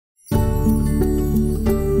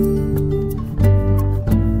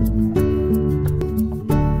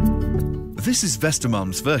This is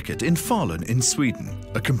Västermalmsverket in Falun in Sweden,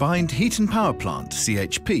 a combined heat and power plant,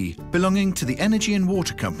 CHP, belonging to the energy and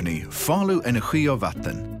water company Falun Energi och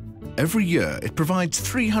Vatten. Every year it provides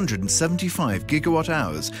 375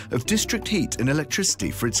 gigawatt-hours of district heat and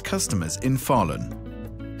electricity for its customers in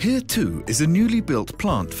Falun. Here too is a newly built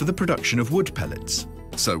plant for the production of wood pellets.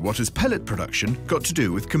 So what has pellet production got to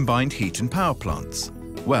do with combined heat and power plants?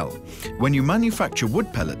 Well, when you manufacture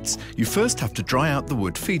wood pellets, you first have to dry out the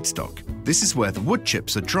wood feedstock. This is where the wood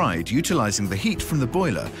chips are dried utilizing the heat from the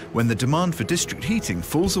boiler when the demand for district heating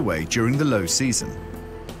falls away during the low season.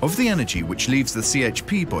 Of the energy which leaves the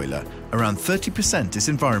CHP boiler, around 30% is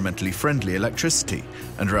environmentally friendly electricity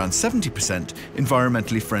and around 70%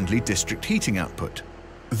 environmentally friendly district heating output.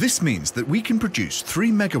 This means that we can produce 3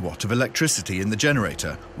 megawatt of electricity in the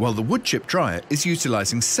generator, while the wood chip dryer is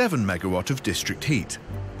utilizing 7 megawatt of district heat.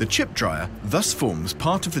 The chip dryer thus forms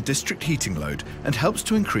part of the district heating load and helps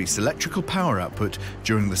to increase electrical power output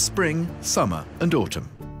during the spring, summer and autumn.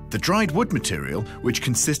 The dried wood material, which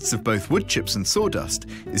consists of both wood chips and sawdust,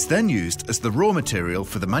 is then used as the raw material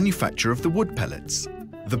for the manufacture of the wood pellets.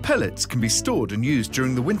 The pellets can be stored and used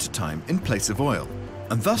during the wintertime in place of oil,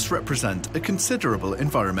 and thus represent a considerable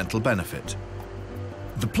environmental benefit.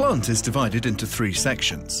 The plant is divided into 3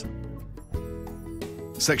 sections.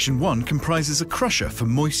 Section 1 comprises a crusher for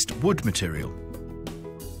moist wood material.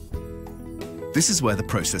 This is where the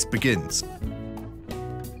process begins.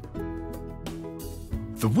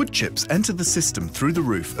 The wood chips enter the system through the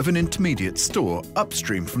roof of an intermediate store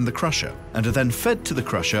upstream from the crusher and are then fed to the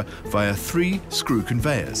crusher via 3 screw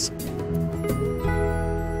conveyors.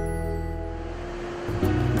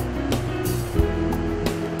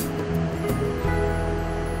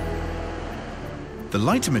 The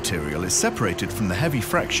lighter material is separated from the heavy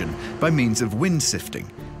fraction by means of wind sifting,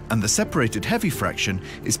 and the separated heavy fraction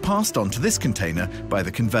is passed on to this container by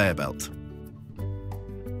the conveyor belt.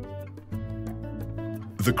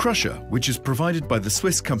 The crusher, which is provided by the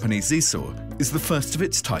Swiss company ACO, is the first of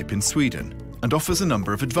its type in Sweden and offers a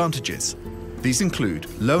number of advantages. These include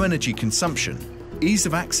low energy consumption, ease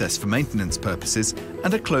of access for maintenance purposes,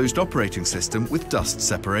 and a closed operating system with dust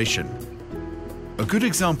separation. A good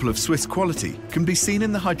example of Swiss quality can be seen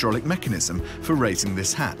in the hydraulic mechanism for raising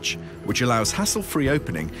this hatch, which allows hassle-free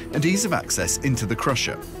opening and ease of access into the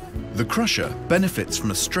crusher. The crusher benefits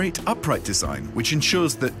from a straight, upright design, which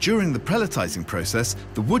ensures that during the pelletizing process,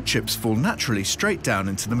 the wood chips fall naturally straight down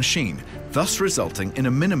into the machine, thus resulting in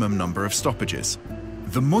a minimum number of stoppages.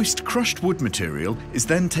 The moist crushed wood material is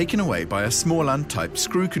then taken away by a small-and-type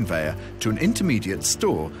screw conveyor to an intermediate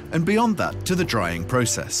store and beyond that to the drying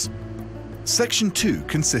process. Section 2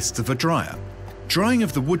 consists of a dryer. Drying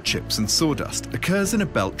of the wood chips and sawdust occurs in a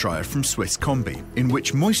belt dryer from Swiss Combi, in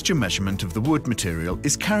which moisture measurement of the wood material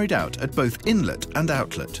is carried out at both inlet and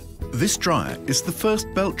outlet. This dryer is the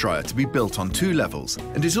first belt dryer to be built on 2 levels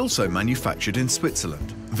and is also manufactured in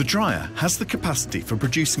Switzerland. The dryer has the capacity for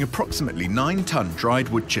producing approximately 9-ton dried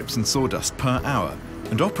wood chips and sawdust per hour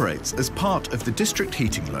and operates as part of the district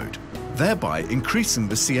heating load, thereby increasing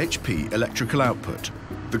the CHP electrical output.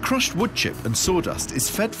 The crushed wood chip and sawdust is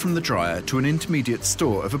fed from the dryer to an intermediate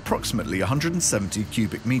store of approximately 170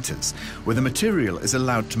 cubic meters, where the material is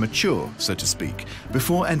allowed to mature, so to speak,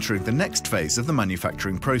 before entering the next phase of the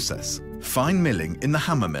manufacturing process, fine milling in the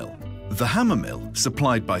hammer mill. The hammer mill,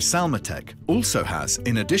 supplied by Salmatec, also has,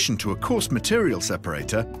 in addition to a coarse material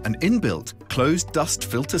separator, an inbuilt closed dust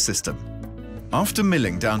filter system. After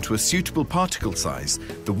milling down to a suitable particle size,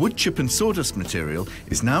 the wood chip and sawdust material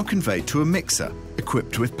is now conveyed to a mixer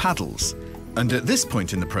equipped with paddles. And at this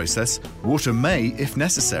point in the process, water may, if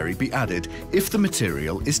necessary, be added if the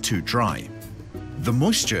material is too dry. The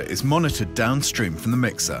moisture is monitored downstream from the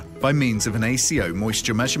mixer by means of an ACO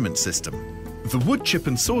moisture measurement system. The wood chip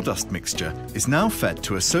and sawdust mixture is now fed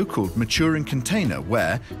to a so-called maturing container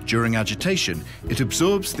where, during agitation, it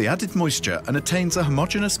absorbs the added moisture and attains a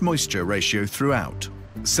homogeneous moisture ratio throughout.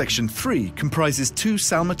 Section 3 comprises 2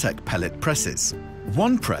 Salmatec pellet presses.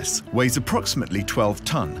 One press weighs approximately 12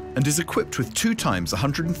 ton and is equipped with 2 times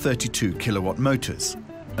 132 kilowatt motors.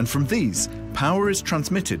 And from these, power is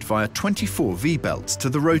transmitted via 24 V-belts to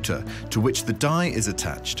the rotor to which the die is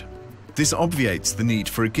attached. This obviates the need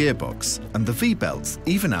for a gearbox, and the V-belts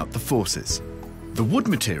even out the forces. The wood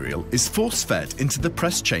material is force-fed into the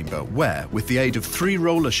press chamber where, with the aid of 3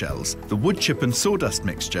 roller shells, the wood chip and sawdust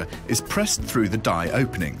mixture is pressed through the die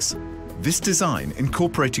openings. This design,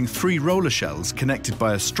 incorporating 3 roller shells connected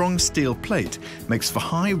by a strong steel plate, makes for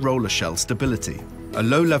high roller shell stability, a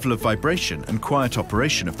low level of vibration and quiet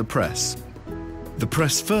operation of the press. The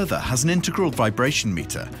press further has an integral vibration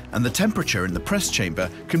meter, and the temperature in the press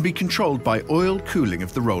chamber can be controlled by oil cooling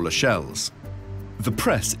of the roller shells. The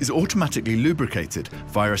press is automatically lubricated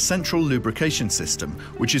via a central lubrication system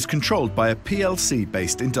which is controlled by a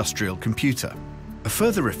PLC-based industrial computer. A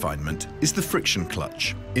further refinement is the friction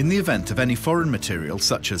clutch. In the event of any foreign material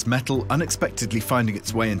such as metal unexpectedly finding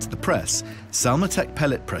its way into the press, Salmatec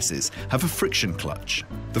pellet presses have a friction clutch.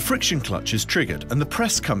 The friction clutch is triggered and the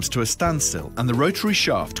press comes to a standstill, and the rotary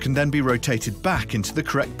shaft can then be rotated back into the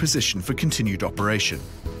correct position for continued operation.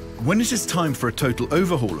 When it is time for a total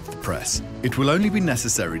overhaul of the press, it will only be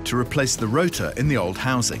necessary to replace the rotor in the old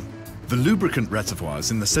housing. The lubricant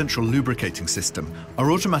reservoirs in the central lubricating system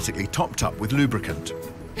are automatically topped up with lubricant.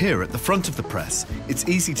 Here at the front of the press, it's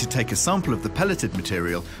easy to take a sample of the pelleted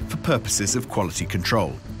material for purposes of quality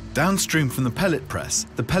control. Downstream from the pellet press,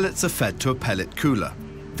 the pellets are fed to a pellet cooler.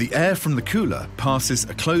 The air from the cooler passes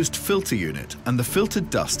a closed filter unit and the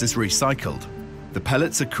filtered dust is recycled. The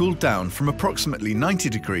pellets are cooled down from approximately 90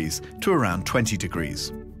 degrees to around 20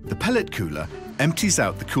 degrees. The pellet cooler empties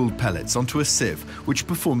out the cooled pellets onto a sieve which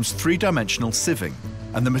performs three-dimensional sieving,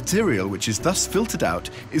 and the material which is thus filtered out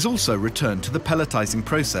is also returned to the pelletizing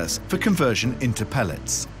process for conversion into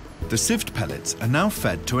pellets. The sieved pellets are now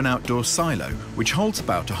fed to an outdoor silo which holds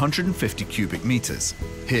about 150 cubic meters.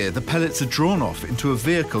 Here the pellets are drawn off into a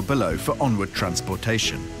vehicle below for onward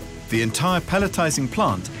transportation. The entire pelletizing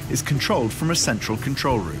plant is controlled from a central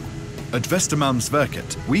control room. At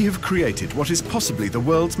Westermalmsverket, we have created what is possibly the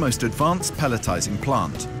world's most advanced pelletizing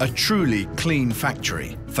plant, a truly clean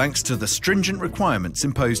factory, thanks to the stringent requirements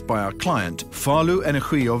imposed by our client, Falun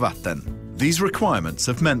Energi och Vatten. These requirements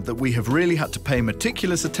have meant that we have really had to pay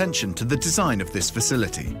meticulous attention to the design of this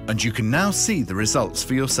facility, and you can now see the results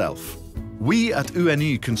for yourself. We at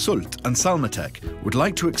UNY Consult and Salmatec would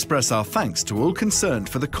like to express our thanks to all concerned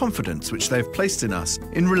for the confidence which they have placed in us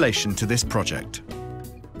in relation to this project.